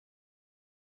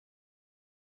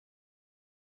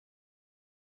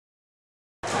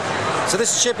So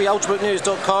this is Chippy,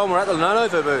 ultrabooknews.com. We're at the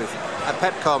Lenovo booth at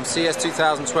PepCom CES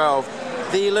 2012.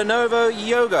 The Lenovo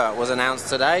Yoga was announced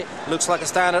today. Looks like a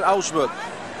standard Ultrabook,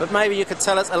 but maybe you could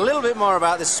tell us a little bit more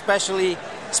about this special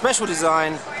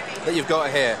design that you've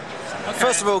got here. Okay.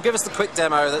 First of all, give us the quick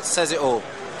demo that says it all.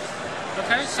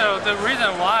 Okay, so the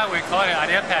reason why we call it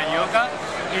iPad Yoga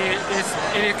is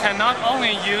it can not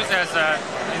only use as a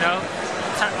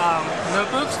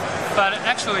notebooks, but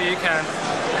actually you can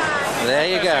there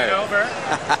you go it over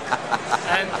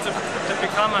and to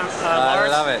become a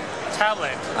large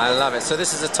tablet. I love it. So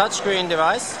this is a touchscreen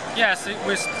device. Yes,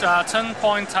 with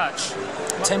 10-point touch.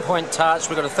 10-point touch.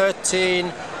 We've got a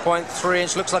 13.3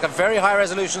 inch. Looks like a very high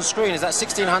resolution screen. Is that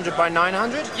 1600 by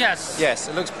 900? Yes. Yes,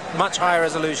 it looks much higher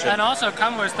resolution. And also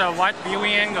come with the wide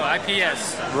viewing angle,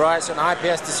 IPS. Right, so an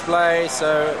IPS display,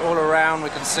 so all around we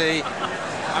can see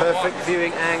perfect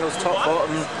viewing angles, top,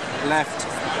 bottom, left,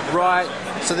 right.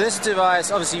 So this device,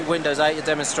 obviously Windows 8 you're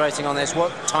demonstrating on this.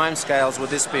 What timescales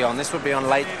would this be on? This would be on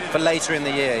for later in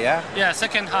the year, yeah? Yeah,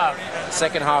 second half.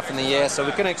 Second half in the year, so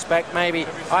we can expect maybe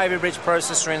Ivy Bridge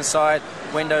processor inside,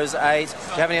 Windows 8. Do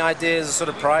you have any ideas of sort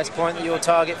of price point that you'll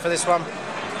target for this one?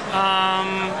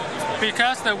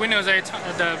 Because the Windows 8,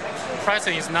 the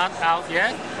pricing is not out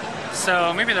yet,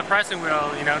 so maybe the pricing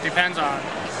will, depends on.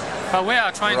 But we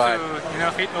are trying to,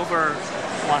 hit over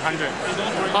 100.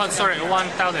 Oh, sorry,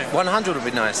 1,000. 100 would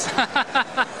be nice.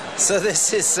 So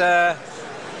this is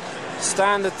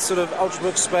standard sort of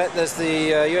Ultrabook spec. There's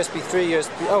the USB 3,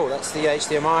 oh, that's the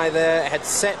HDMI there,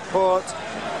 headset port.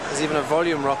 There's even a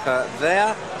volume rocker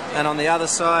there. And on the other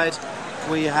side,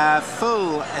 we have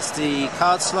full SD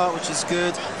card slot, which is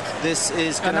good. This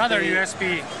is going to be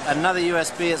another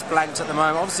USB. It's blanked at the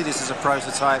moment. Obviously, this is a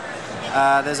prototype.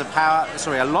 There's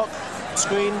a lock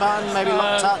screen button, maybe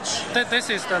lock touch. This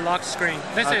is the lock screen.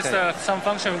 This is some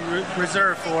function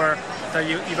reserved for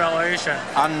the evaluation.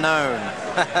 Unknown.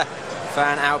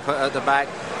 Fan output at the back.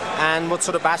 And what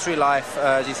sort of battery life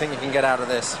do you think you can get out of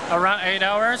this? Around 8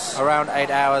 hours. Around 8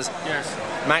 hours. Yes.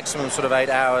 Maximum sort of 8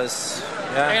 hours.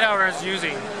 Yeah? 8 hours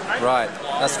using. Right.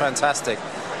 That's fantastic.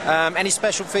 Any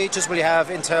special features? Will you have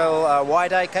Intel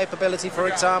Wide-A capability, for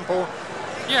example?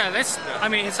 Yeah, it's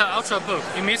an Ultrabook.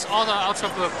 It meets all the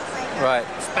Ultrabook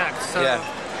specs. So,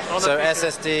 so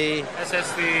SSD,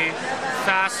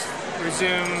 fast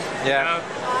resume,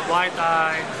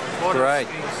 Wi-Fi, great.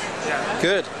 Yeah.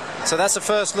 Good. So that's the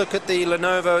first look at the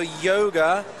Lenovo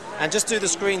Yoga. And just do the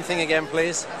screen thing again,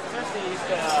 please.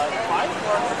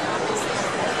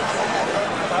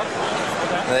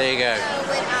 There you go.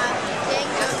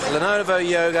 Lenovo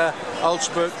Yoga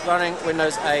Ultrabook running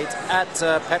Windows 8 at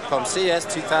PepCom CES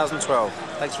 2012.